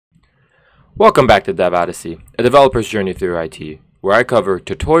Welcome back to Dev Odyssey, a developer's journey through IT, where I cover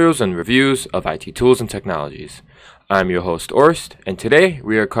tutorials and reviews of IT tools and technologies. I'm your host, Orst, and today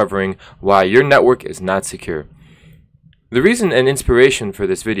we are covering why your network is not secure. The reason and inspiration for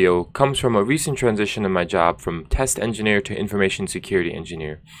this video comes from a recent transition in my job from test engineer to information security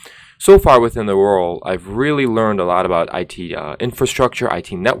engineer. So far within the role, I've really learned a lot about IT infrastructure,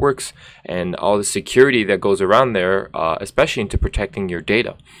 IT networks, and all the security that goes around there, especially into protecting your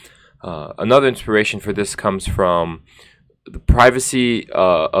data. Another inspiration for this comes from the privacy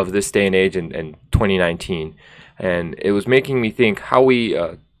of this day and age in 2019. And it was making me think how we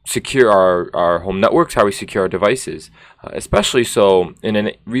secure our home networks, how we secure our devices. Especially so in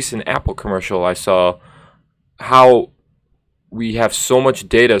a recent Apple commercial, I saw how we have so much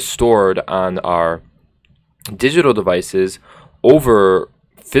data stored on our digital devices over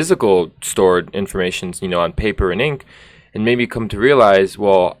physical stored information, on paper and ink, and maybe come to realize,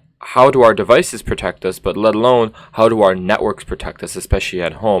 well, how do our devices protect us, but let alone how do our networks protect us, especially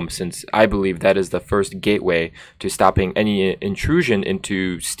at home, since I believe that is the first gateway to stopping any intrusion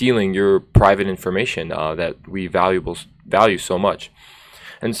into stealing your private information that we value so much.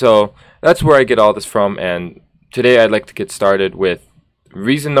 And so that's where I get all this from, and today I'd like to get started with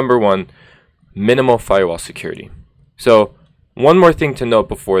reason number one, minimal firewall security. So one more thing to note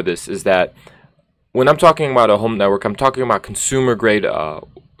before this is that when I'm talking about a home network, I'm talking about consumer grade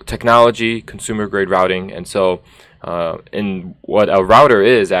technology, consumer grade routing. And so in what a router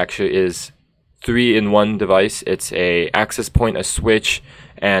is actually is 3-in-1 device. It's a access point, a switch,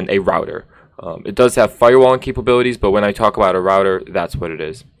 and a router. It does have firewalling capabilities, but when I talk about a router, that's what it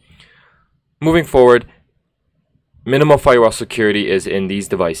is. Moving forward, minimal firewall security is in these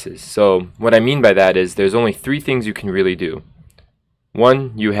devices. So what I mean by that is there's only 3 things you can really do.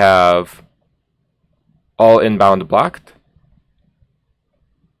 One, you have all inbound blocked.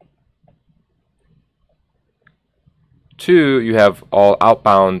 2, you have all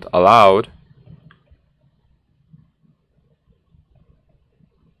outbound allowed.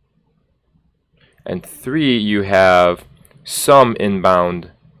 And 3, you have some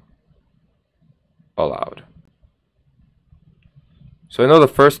inbound allowed. So I know the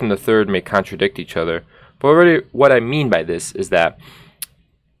first and the third may contradict each other, but already what I mean by this is that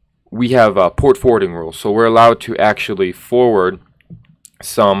we have port forwarding rules. So we're allowed to actually forward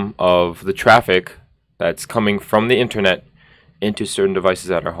some of the traffic that's coming from the internet into certain devices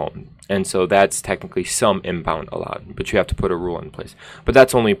at our home. And so that's technically some inbound allowed, but you have to put a rule in place. But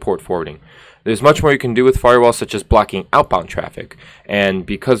that's only port forwarding. There's much more you can do with firewalls, such as blocking outbound traffic. And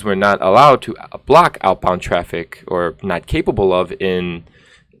because we're not allowed to block outbound traffic, or not capable of in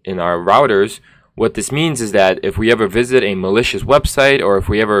our routers, what this means is that if we ever visit a malicious website, or if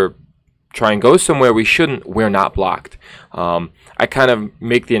we ever try and go somewhere we shouldn't, we're not blocked. I kind of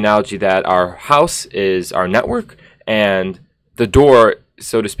make the analogy that our house is our network, and the door,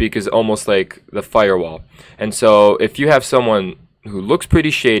 so to speak, is almost like the firewall. And so if you have someone who looks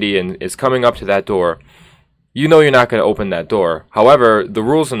pretty shady and is coming up to that door, you know you're not going to open that door. However, the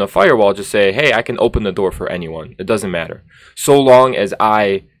rules in the firewall just say, hey, I can open the door for anyone. It doesn't matter. So long as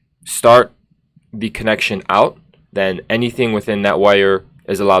I start the connection out, then anything within that wire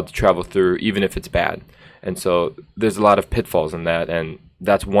is allowed to travel through, even if it's bad. And so there's a lot of pitfalls in that, and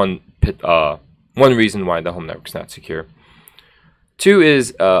that's one reason why the home network's not secure. 2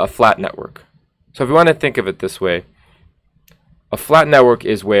 is a flat network. So if you want to think of it this way, a flat network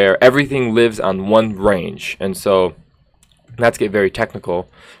is where everything lives on one range. And so, not to get very technical,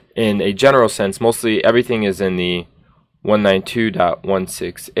 in a general sense, mostly everything is in the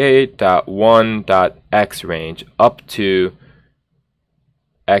 192.168.1.x range up to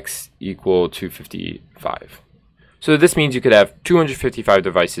x equal 255. So this means you could have 255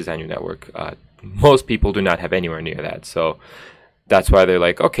 devices on your network. Most people do not have anywhere near that. So that's why they're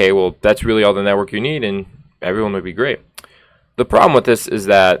like, okay, well, that's really all the network you need, and everyone would be great. The problem with this is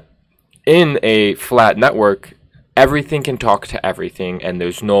that in a flat network, everything can talk to everything, and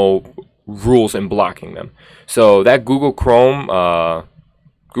there's no rules in blocking them. So that Google Chromecast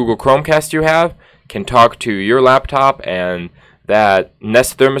you have can talk to your laptop, and that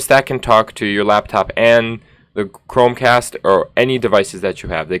Nest thermostat can talk to your laptop and the Chromecast, or any devices that you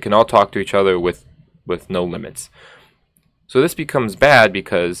have. They can all talk to each other with no limits. So this becomes bad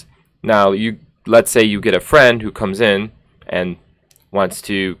because now let's say you get a friend who comes in and wants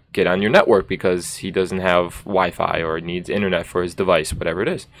to get on your network because he doesn't have Wi-Fi or needs internet for his device, whatever it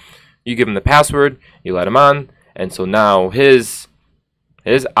is. You give him the password, you let him on, and so now his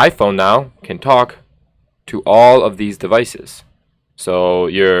iPhone now can talk to all of these devices. So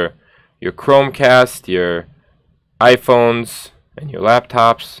your Chromecast, your iPhones, and your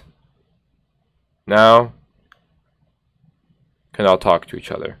laptops now can all talk to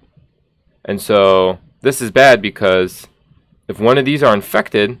each other. And so this is bad because if one of these are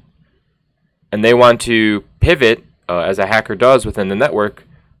infected and they want to pivot, as a hacker does within the network,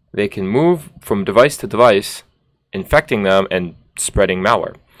 they can move from device to device, infecting them and spreading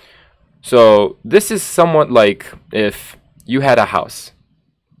malware. So this is somewhat like if you had a house,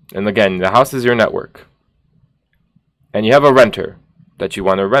 and again, the house is your network, and you have a renter that you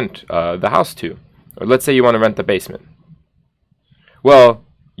want to rent the house to, or let's say you want to rent the basement. Well,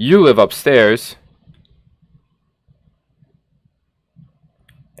 you live upstairs,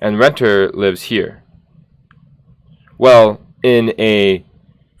 and renter lives here. Well, in a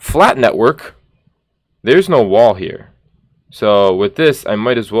flat network, there's no wall here. So with this, I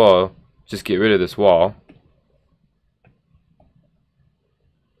might as well just get rid of this wall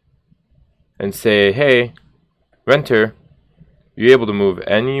and say, hey, renter, you're able to move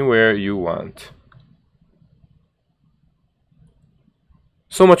anywhere you want.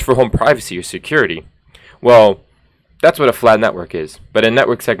 So much for home privacy or security. Well, that's what a flat network is. But in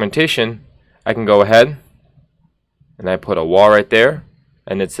network segmentation, I can go ahead and I put a wall right there,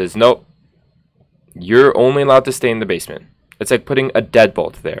 and it says, nope, you're only allowed to stay in the basement. It's like putting a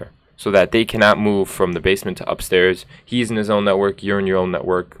deadbolt there so that they cannot move from the basement to upstairs. He's in his own network, you're in your own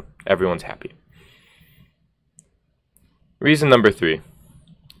network, everyone's happy. Reason number 3,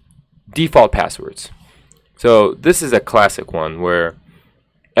 default passwords. So this is a classic one where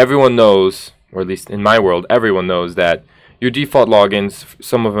everyone knows, or at least in my world, everyone knows that your default logins,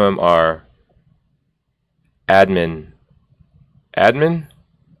 some of them are admin,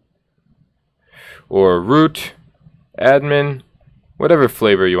 or root, admin, whatever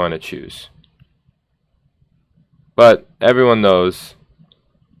flavor you want to choose. But everyone knows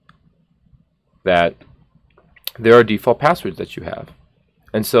that there are default passwords that you have.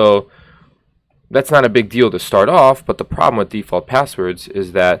 And so that's not a big deal to start off, but the problem with default passwords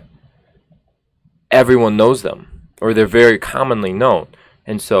is that everyone knows them, or they're very commonly known.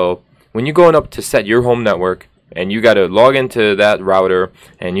 And so when you're going up to set your home network and you got to log into that router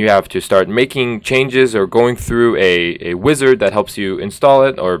and you have to start making changes or going through a wizard that helps you install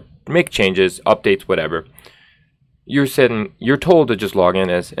it or make changes, updates, whatever, you're told to just log in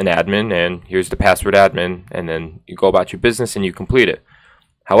as an admin, and here's the password admin, and then you go about your business and you complete it.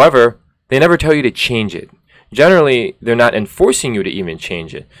 However, they never tell you to change it. Generally, they're not enforcing you to even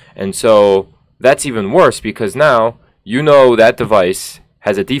change it. And so that's even worse, because now you know that device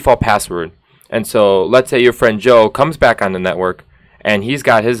has a default password. And so let's say your friend Joe comes back on the network and he's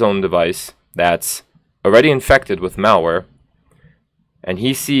got his own device that's already infected with malware, and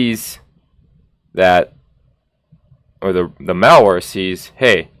he sees that, or the malware sees,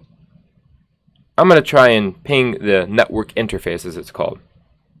 hey, I'm going to try and ping the network interface, as it's called.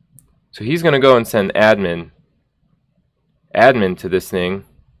 So he's going to go and send admin to this thing.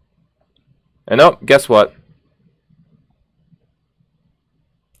 And oh, guess what?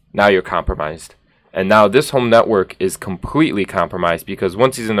 Now you're compromised. And now this home network is completely compromised, because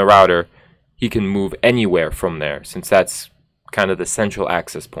once he's in the router, he can move anywhere from there, since that's kind of the central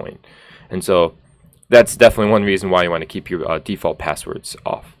access point. And so that's definitely one reason why you want to keep your default passwords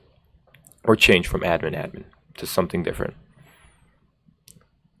off, or change from admin to something different.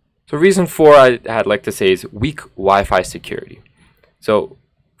 So reason 4 I'd like to say is weak Wi-Fi security. So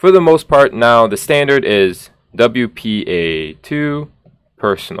for the most part now, the standard is WPA2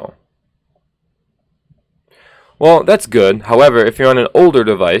 personal. Well, that's good. However, if you're on an older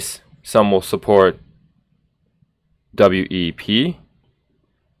device, some will support WEP,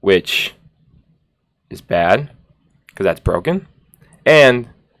 which is bad because that's broken, and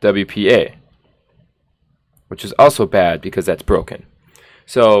WPA, which is also bad because that's broken.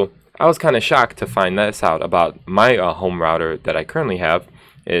 So I was kind of shocked to find this out about my home router that I currently have.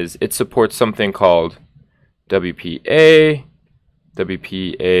 Is it supports something called WPA,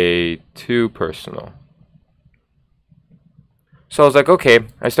 WPA2 personal. So I was like, okay,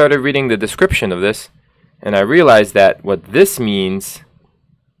 I started reading the description of this, and I realized that what this means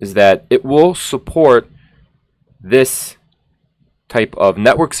is that it will support this type of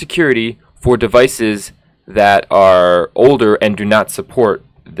network security for devices that are older and do not support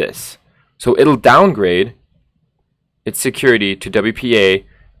this. So it'll downgrade its security to WPA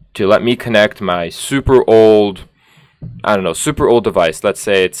to let me connect my super old, I don't know, super old device. Let's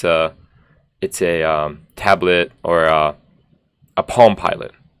say it's a tablet or a Palm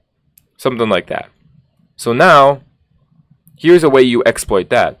Pilot, something like that. So now, here's a way you exploit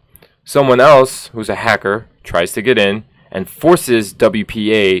that. Someone else who's a hacker tries to get in and forces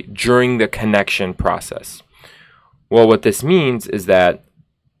WPA during the connection process. Well, what this means is that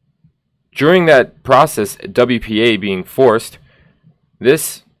during that process, WPA being forced,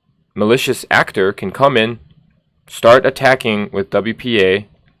 this malicious actor can come in, start attacking with WPA,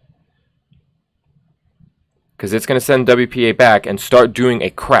 because it's going to send WPA back and start doing a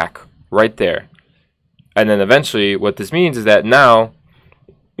crack right there. And then eventually what this means is that now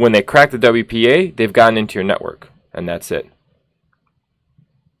when they crack the WPA, they've gotten into your network, and that's it.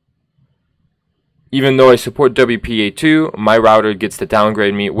 Even though I support WPA2, my router gets to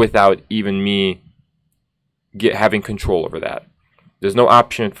downgrade me without even me having control over that. There's no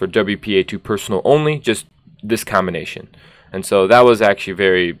option for WPA2 personal only, just this combination. And so that was actually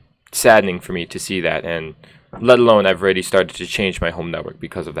very saddening for me to see that, and let alone I've already started to change my home network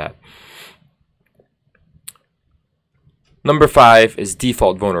because of that. Number 5 is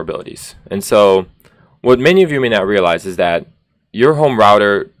default vulnerabilities. And so what many of you may not realize is that your home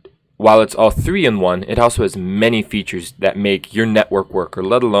router, while it's all 3-in-1, it also has many features that make your network work, or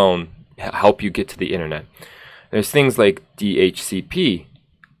let alone help you get to the internet. There's things like DHCP,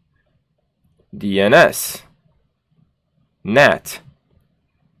 DNS, NAT,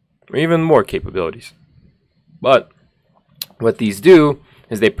 or even more capabilities. But what these do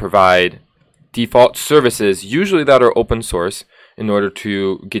is they provide default services, usually that are open source, in order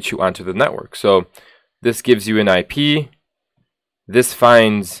to get you onto the network. So this gives you an IP. This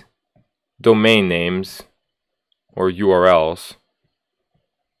finds domain names or URLs.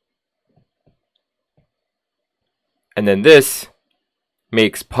 And then this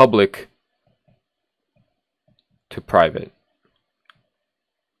makes public to private.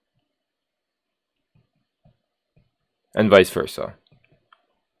 And vice versa.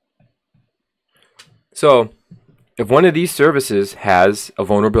 So if one of these services has a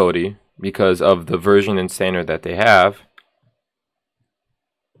vulnerability because of the version and standard that they have,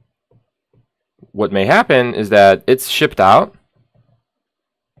 what may happen is that it's shipped out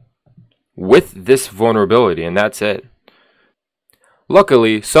with this vulnerability, and that's it.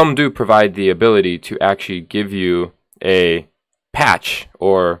 Luckily, some do provide the ability to actually give you a patch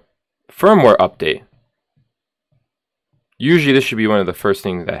or firmware update. Usually this should be one of the first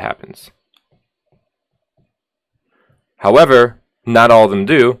things that happens. However, not all of them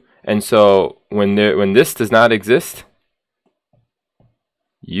do, and so when this does not exist,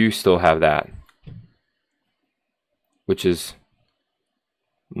 you still have that, which is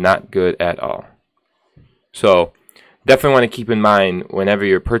not good at all. So definitely want to keep in mind whenever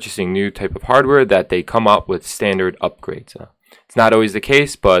you're purchasing new type of hardware that they come up with standard upgrades. It's not always the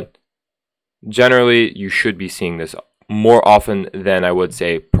case, but generally you should be seeing this more often than I would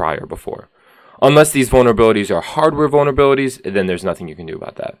say before. Unless these vulnerabilities are hardware vulnerabilities, then there's nothing you can do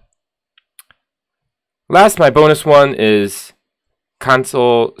about that. Last, my bonus one is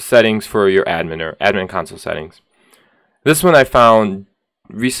console settings for your admin, or admin console settings. This one I found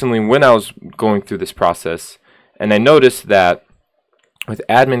recently when I was going through this process, and I noticed that with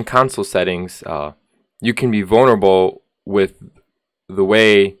admin console settings, you can be vulnerable with the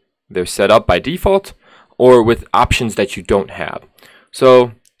way they're set up by default, or with options that you don't have.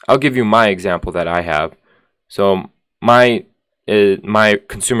 So I'll give you my example that I have. So my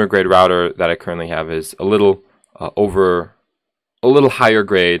consumer grade router that I currently have is a little higher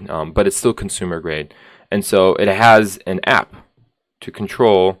grade, but it's still consumer grade. And so it has an app to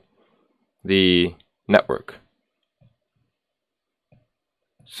control the network.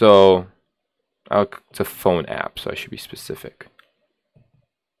 So it's a phone app, so I should be specific.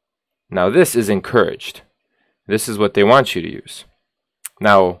 Now this is encouraged. This is what they want you to use.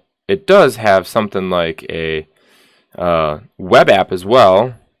 Now it does have something like a web app as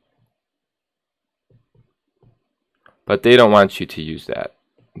well, but they don't want you to use that.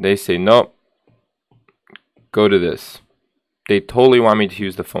 They say, nope, go to this. They totally want me to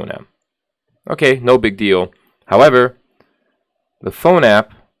use the phone app. Okay, no big deal. However, the phone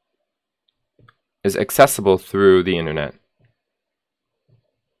app is accessible through the internet.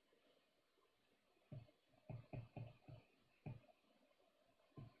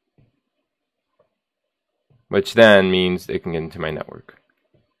 Which then means they can get into my network.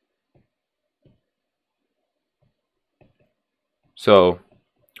 So,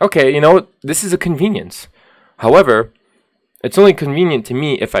 okay, you know what? This is a convenience. However, it's only convenient to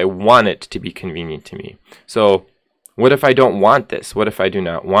me if I want it to be convenient to me. So, what if I don't want this? What if I do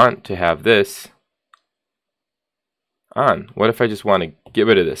not want to have this on? What if I just want to get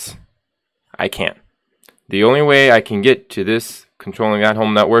rid of this? I can't. The only way I can get to this controlling that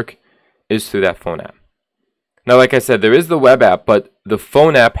home network is through that phone app. Now, like I said, there is the web app, but the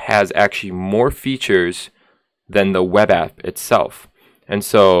phone app has actually more features than the web app itself. And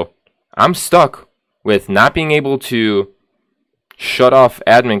so I'm stuck with not being able to shut off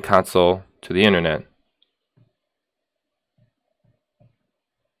admin console to the internet.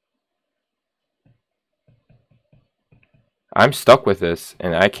 I'm stuck with this,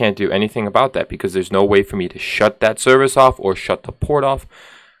 and I can't do anything about that because there's no way for me to shut that service off or shut the port off.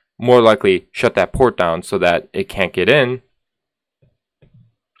 More likely, shut that port down so that it can't get in.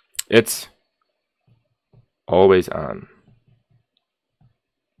 It's always on.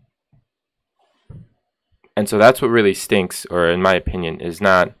 And so that's what really stinks, or in my opinion, is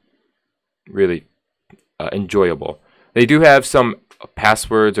not really enjoyable. They do have some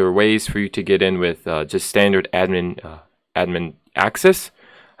passwords or ways for you to get in with just standard admin access.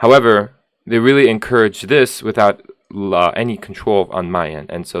 However, they really encourage this without any control on my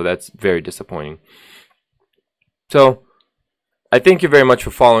end, and so that's very disappointing. So I thank you very much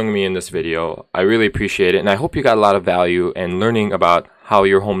for following me in this video. I really appreciate it, and I hope you got a lot of value in learning about how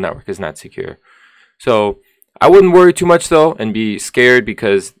your home network is not secure. So I wouldn't worry too much though and be scared,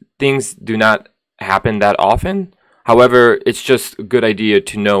 because things do not happen that often. However, it's just a good idea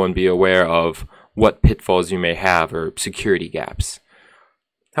to know and be aware of what pitfalls you may have or security gaps.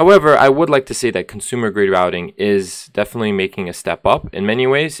 However, I would like to say that consumer grade routing is definitely making a step up in many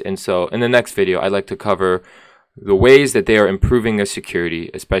ways, and so in the next video I'd like to cover the ways that they are improving their security,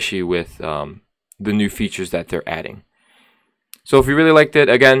 especially with the new features that they're adding. So if you really liked it,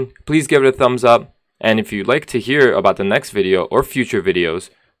 again, please give it a thumbs up, and if you'd like to hear about the next video or future videos,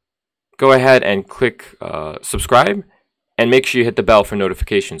 go ahead and click subscribe, and make sure you hit the bell for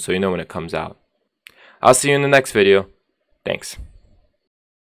notifications so you know when it comes out. I'll see you in the next video. Thanks.